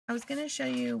I was going to show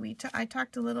you, I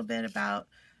talked a little bit about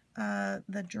the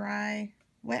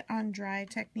wet on dry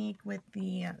technique with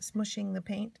the smushing the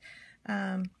paint.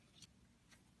 And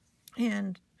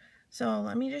so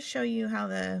let me just show you how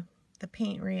the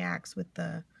paint reacts with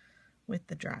the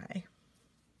dry,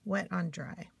 wet on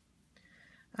dry.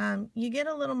 You get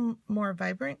a little more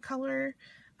vibrant color.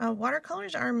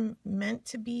 Watercolors are meant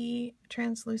to be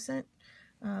translucent,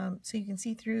 so you can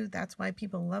see through. That's why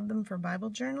people love them for Bible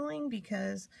journaling,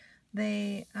 because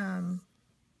they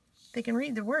can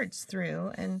read the words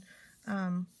through. And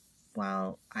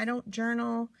while I don't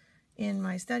journal in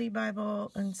my study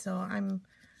Bible, and so I'm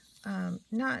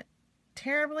not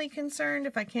terribly concerned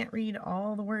if I can't read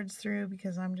all the words through,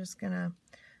 because I'm just gonna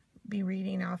be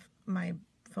reading off my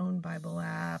phone Bible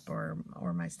app or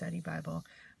my study Bible,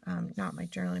 not my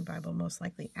journaling Bible, most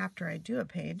likely after I do a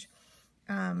page.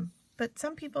 But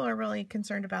some people are really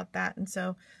concerned about that, and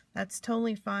so that's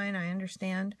totally fine. I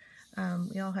understand.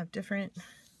 We all have different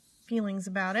feelings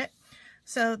about it.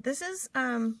 So this is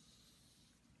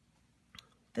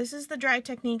the dry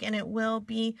technique, and it will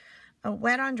be a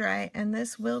wet on dry, and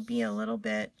this will be a little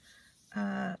bit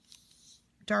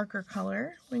darker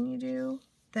color when you do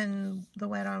than the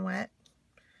wet on wet.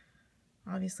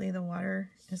 Obviously the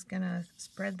water is gonna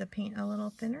spread the paint a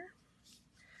little thinner,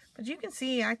 but you can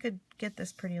see I could get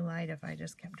this pretty light if I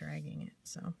just kept dragging it.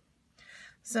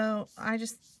 So I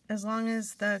just, as long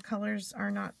as the colors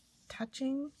are not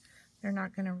touching, they're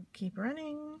not gonna keep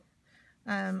running.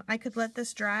 I could let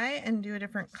this dry and do a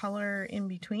different color in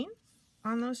between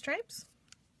on those stripes.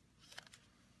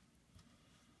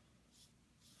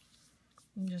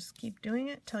 And just keep doing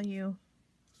it till you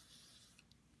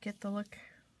get the look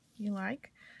you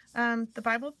like. The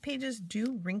Bible pages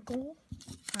do wrinkle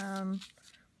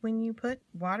when you put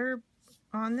water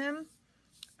on them.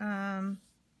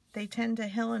 They tend to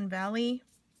hill and valley.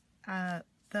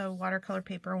 The watercolor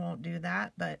paper won't do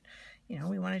that, but you know,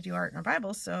 we want to do art in our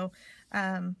Bible, so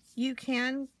you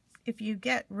can, if you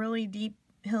get really deep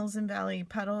hills and valley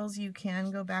puddles, you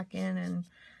can go back in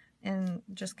and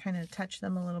just kind of touch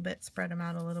them a little bit, spread them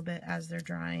out a little bit as they're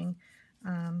drying.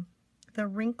 The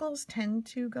wrinkles tend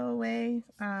to go away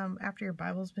after your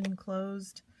Bible's been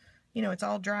closed. You know, it's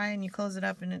all dry and you close it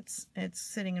up and it's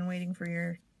sitting and waiting for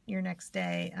your next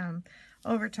day.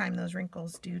 Over time, those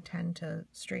wrinkles do tend to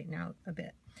straighten out a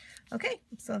bit. Okay,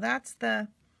 so that's the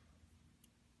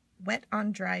wet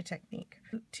on dry technique.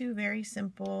 Two very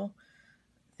simple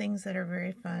things that are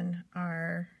very fun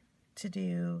are to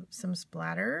do some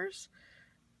splatters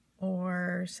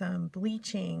or some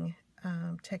bleaching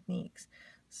techniques.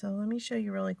 So let me show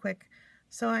you really quick.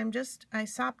 So I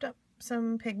sopped up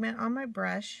some pigment on my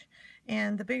brush,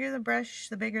 and the bigger the brush,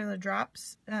 the bigger the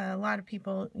drops. A lot of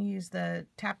people use the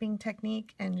tapping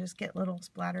technique and just get little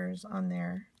splatters on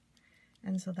there,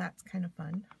 and so that's kind of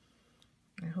fun.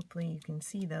 And hopefully you can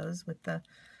see those with the,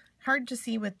 hard to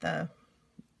see with the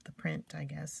print, I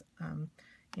guess.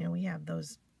 You know, we have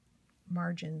those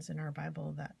margins in our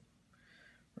Bible that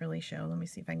really show. Let me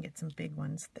see if I can get some big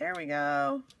ones. There we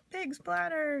go. Big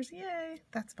splatters. Yay.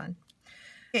 That's fun.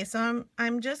 Okay, so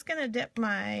I'm just going to dip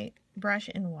my brush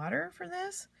in water for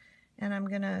this, and I'm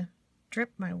going to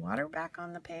drip my water back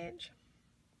on the page.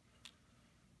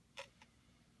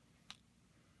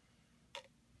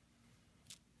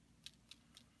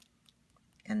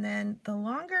 And then the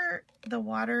longer the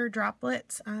water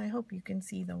droplets, I hope you can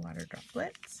see the water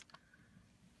droplets.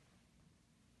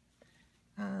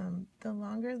 The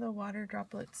longer the water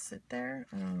droplets sit there,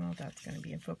 I don't know if that's going to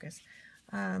be in focus,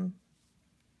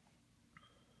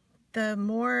 the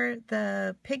more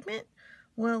the pigment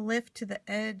will lift to the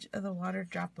edge of the water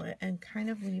droplet and kind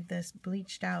of leave this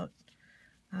bleached out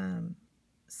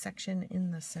section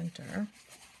in the center.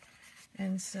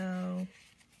 And so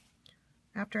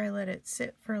after I let it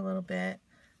sit for a little bit,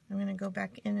 I'm going to go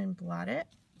back in and blot it.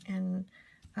 And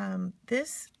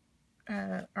this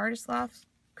Artist Loft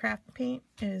craft paint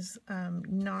is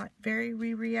not very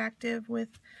reactive with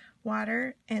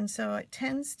water, and so it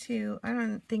tends to, I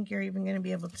don't think you're even going to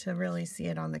be able to really see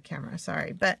it on the camera,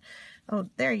 sorry, but oh,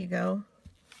 there you go.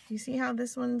 You see how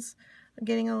this one's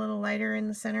getting a little lighter in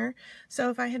the center?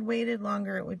 So if I had waited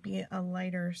longer, it would be a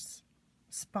lighter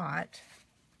spot.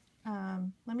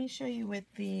 Let me show you with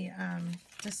the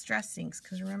distress inks,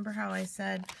 because remember how I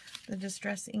said the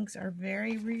distress inks are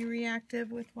very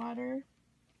reactive with water?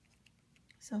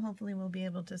 So hopefully we'll be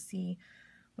able to see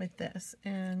with this.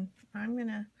 And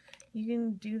you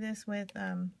can do this with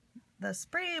the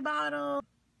spray bottle.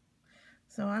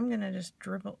 So I'm gonna just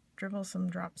dribble some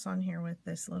drops on here with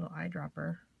this little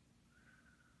eyedropper.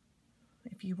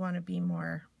 If you want to be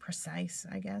more precise,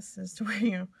 I guess, as to where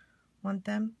you want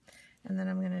them. And then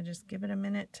I'm going to just give it a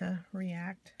minute to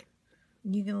react.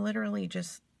 You can literally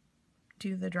just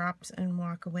do the drops and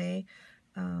walk away.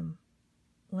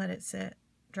 Let it sit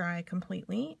dry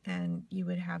completely, and you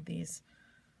would have these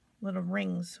little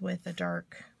rings with a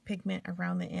dark pigment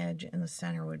around the edge, and the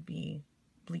center would be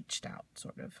bleached out,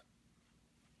 sort of.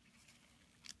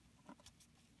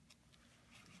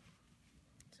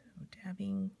 So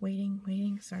dabbing,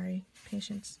 waiting, sorry,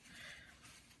 patience.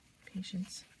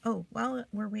 Oh, while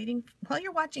we're waiting, while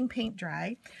you're watching paint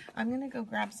dry, I'm going to go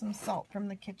grab some salt from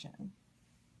the kitchen.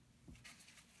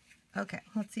 Okay,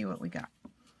 let's see what we got.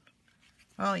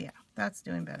 Oh yeah, that's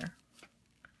doing better.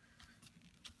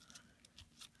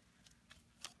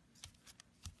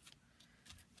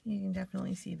 You can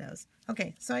definitely see those.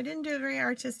 Okay, so I didn't do it very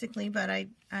artistically, but I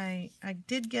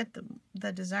did get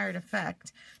the desired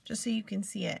effect, just so you can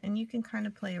see it, and you can kind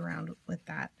of play around with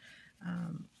that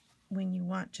when you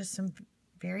want just some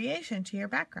variation to your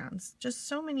backgrounds. Just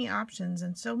so many options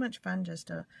and so much fun just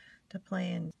to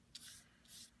play in.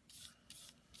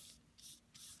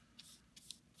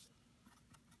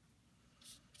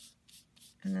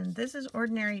 And then this is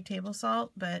ordinary table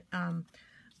salt, but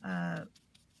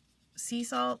sea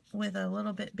salt with a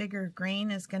little bit bigger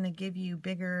grain is going to give you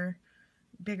bigger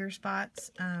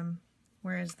spots,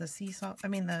 whereas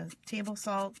the table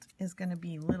salt is going to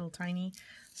be little tiny.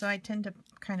 So I tend to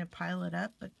kind of pile it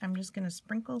up, but I'm just going to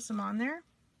sprinkle some on there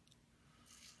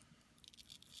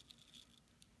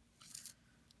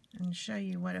and show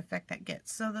you what effect that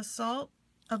gets. So the salt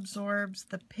absorbs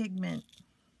the pigment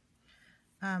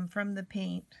from the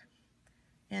paint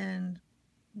and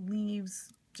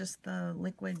leaves just the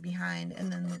liquid behind, and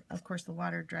then of course the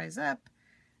water dries up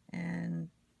and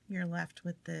you're left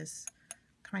with this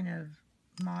kind of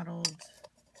mottled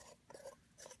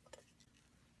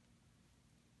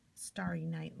starry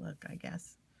night look, I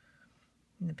guess,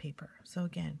 in the paper. So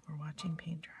again, we're watching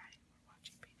paint dry.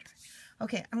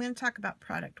 Okay, I'm going to talk about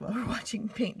product while we're watching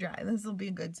paint dry. This will be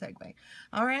a good segue.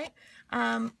 All right.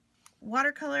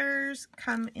 Watercolors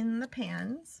come in the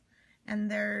pans, and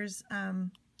there's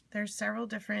several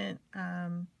different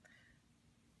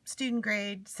student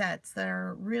grade sets that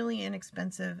are really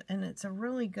inexpensive, and it's a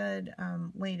really good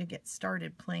way to get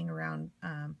started playing around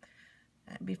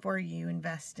before you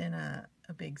invest in a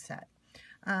big set.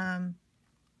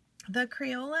 The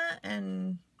Crayola,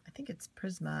 and I think it's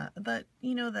Prisma, but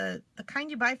you know, the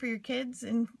kind you buy for your kids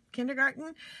in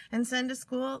kindergarten and send to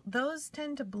school, those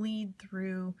tend to bleed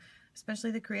through,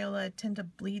 especially the Crayola, tend to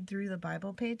bleed through the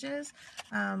Bible pages,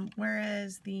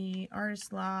 whereas the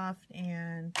Artist Loft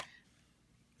and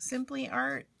Simply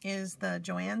Art is the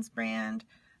Joann's brand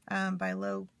by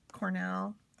Low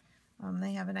Cornell.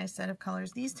 They have a nice set of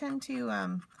colors. These tend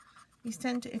to,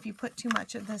 if you put too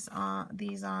much of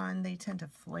these on, they tend to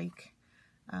flake.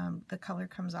 The color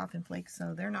comes off in flakes,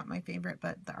 so they're not my favorite,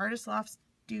 but the Artist Lofts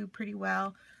do pretty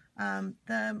well.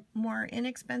 The more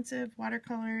inexpensive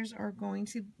watercolors are going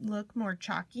to look more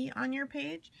chalky on your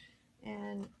page,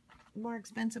 and more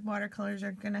expensive watercolors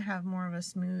are going to have more of a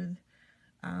smooth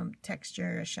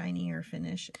texture, a shinier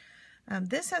finish.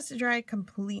 This has to dry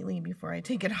completely before I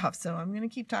take it off, so I'm going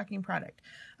to keep talking product.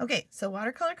 Okay, so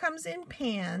watercolor comes in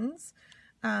pans,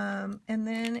 and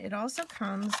then it also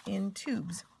comes in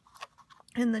tubes.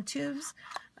 In the tubes,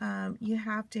 you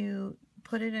have to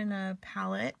put it in a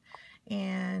palette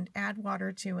and add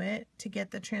water to it to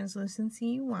get the translucency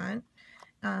you want.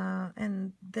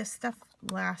 And this stuff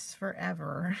lasts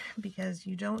forever because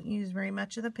you don't use very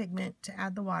much of the pigment to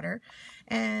add the water.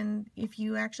 And if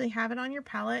you actually have it on your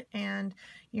palette and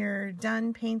you're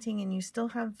done painting and you still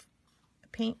have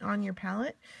paint on your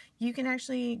palette, you can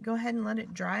actually go ahead and let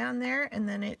it dry on there, and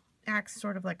then it acts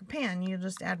sort of like a pan. You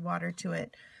just add water to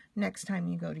it next time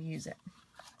you go to use it.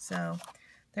 So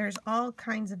there's all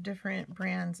kinds of different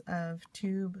brands of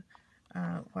tube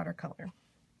watercolor.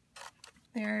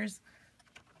 There's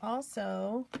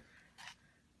also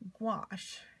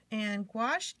gouache, and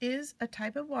gouache is a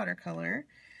type of watercolor,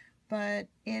 but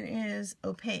it is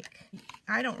opaque.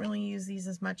 I don't really use these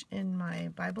as much in my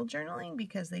Bible journaling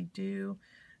because they do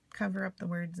cover up the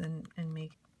words and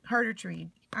make it harder to read.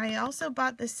 I also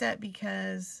bought this set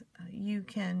because you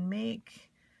can make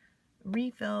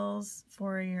refills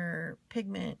for your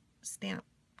pigment stamp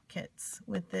kits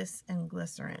with this and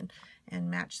glycerin and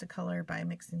match the color by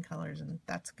mixing colors, and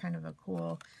that's kind of a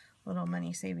cool little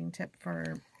money saving tip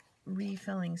for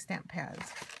refilling stamp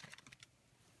pads.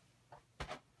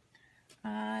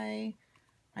 I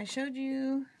showed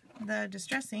you the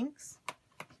distress inks,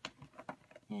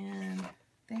 and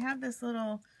they have this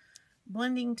little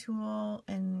blending tool,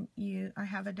 and I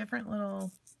have a different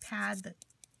little pad that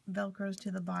velcros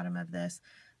to the bottom of this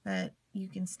that you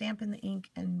can stamp in the ink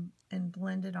and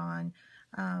blend it on.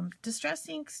 Distress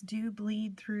inks do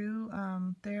bleed through.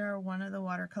 They are one of the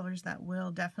watercolors that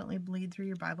will definitely bleed through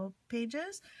your Bible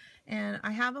pages. And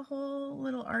I have a whole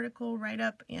little article right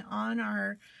up on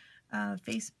our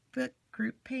Facebook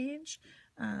group page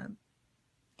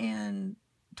and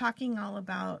talking all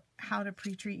about how to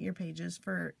pre-treat your pages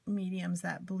for mediums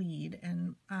that bleed.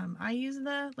 And I use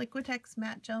the Liquitex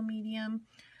matte gel medium.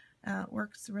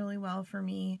 Works really well for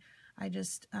me. I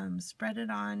just spread it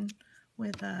on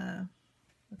with an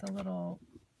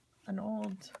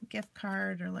old gift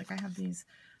card, or like I have these,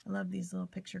 I love these little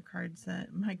picture cards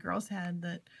that my girls had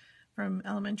that from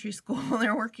elementary school.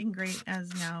 They're working great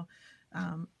as now,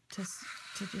 to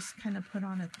just kind of put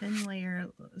on a thin layer,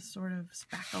 sort of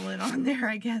spackle it on there,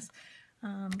 I guess,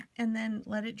 and then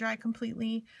let it dry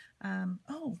completely.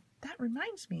 Oh, that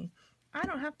reminds me, I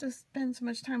don't have to spend so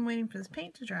much time waiting for this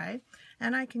paint to dry,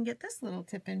 and I can get this little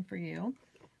tip in for you.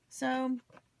 So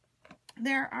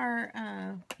there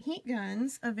are heat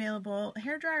guns available. A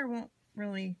hairdryer won't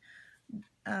really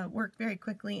work very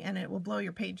quickly, and it will blow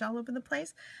your page all over the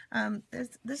place.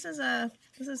 This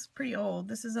is pretty old.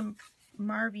 This is a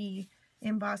Marvy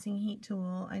embossing heat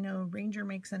tool. I know Ranger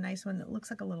makes a nice one that looks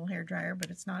like a little hairdryer,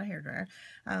 but it's not a hairdryer.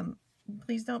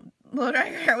 Please don't blow dry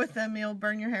your hair with them, you'll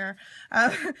burn your hair.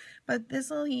 But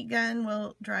this little heat gun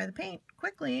will dry the paint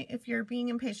quickly if you're being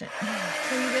impatient.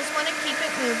 So you just want to keep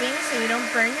it moving so you don't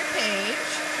burn your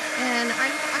page. And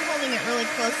I'm holding it really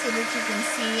close so that you can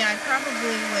see. I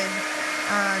probably would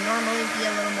normally be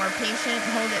a little more patient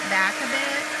and hold it back a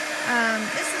bit.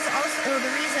 This is also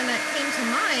the reason it came to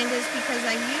mind is because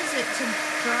I use it to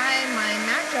dry my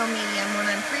matte gel medium when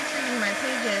I'm pre-treating my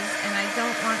pages, and I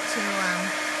don't want to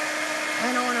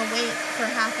wait for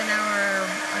half an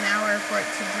hour for it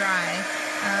to dry.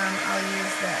 I'll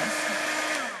use this.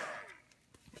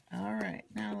 All right,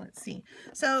 now let's see.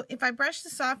 So if I brush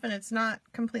this off and it's not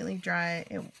completely dry,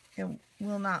 it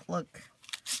will not look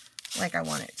like I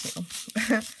want it to.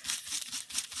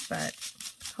 But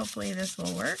hopefully this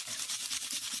will work.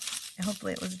 And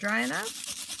hopefully it was dry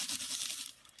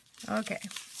enough. Okay.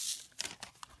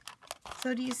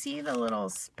 So do you see the little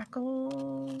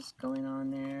speckles going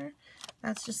on there?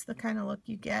 That's just the kind of look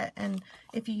you get. And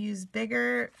if you use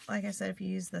bigger, like I said, if you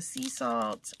use the sea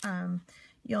salt,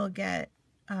 you'll get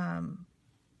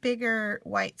bigger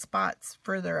white spots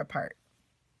further apart.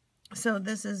 So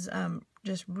this is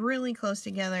just really close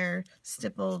together,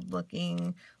 stippled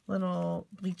looking little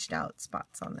bleached out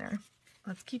spots on there.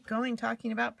 Let's keep going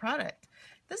talking about product.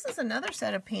 This is another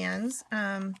set of pans.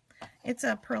 It's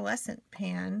a pearlescent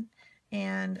pan,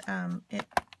 and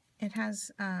it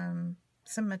has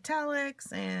some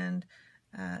metallics, and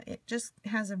it just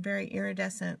has a very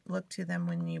iridescent look to them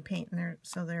when you paint, and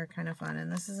they're kind of fun.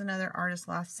 And this is another Artist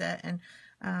Loft set, and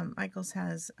Michaels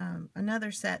has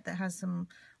another set that has some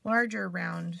larger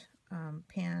round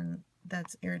pan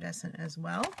that's iridescent as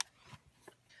well.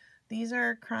 These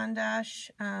are Crondash,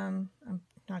 I'm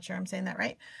not sure I'm saying that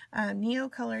right, Neo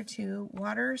Color 2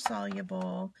 water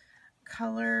soluble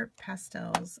color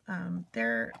pastels.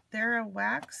 They're a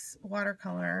wax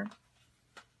watercolor,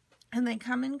 and they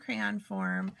come in crayon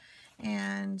form,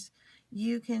 and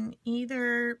you can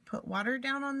either put water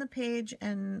down on the page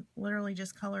and literally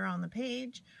just color on the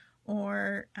page,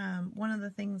 or one of the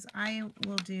things I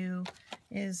will do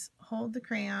is hold the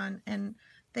crayon, and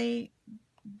they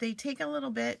take a little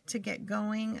bit to get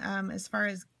going, as far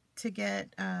as to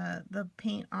get the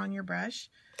paint on your brush.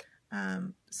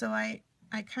 So I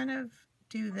kind of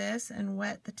do this and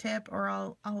wet the tip, or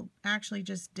I'll actually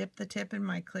just dip the tip in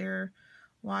my clear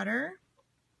water.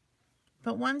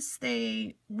 But once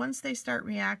they start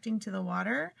reacting to the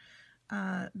water,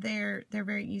 they're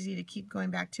very easy to keep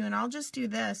going back to. And I'll just do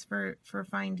this for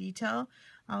fine detail.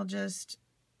 I'll just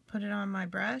put it on my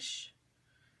brush,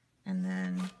 and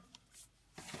then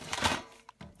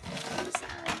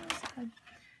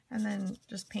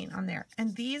just paint on there.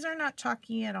 And these are not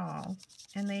chalky at all,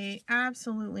 and they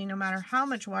absolutely, no matter how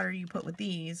much water you put with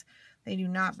these, they do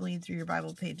not bleed through your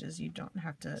Bible pages. You don't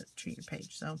have to treat your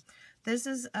page. So this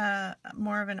is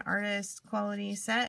more of an artist quality set,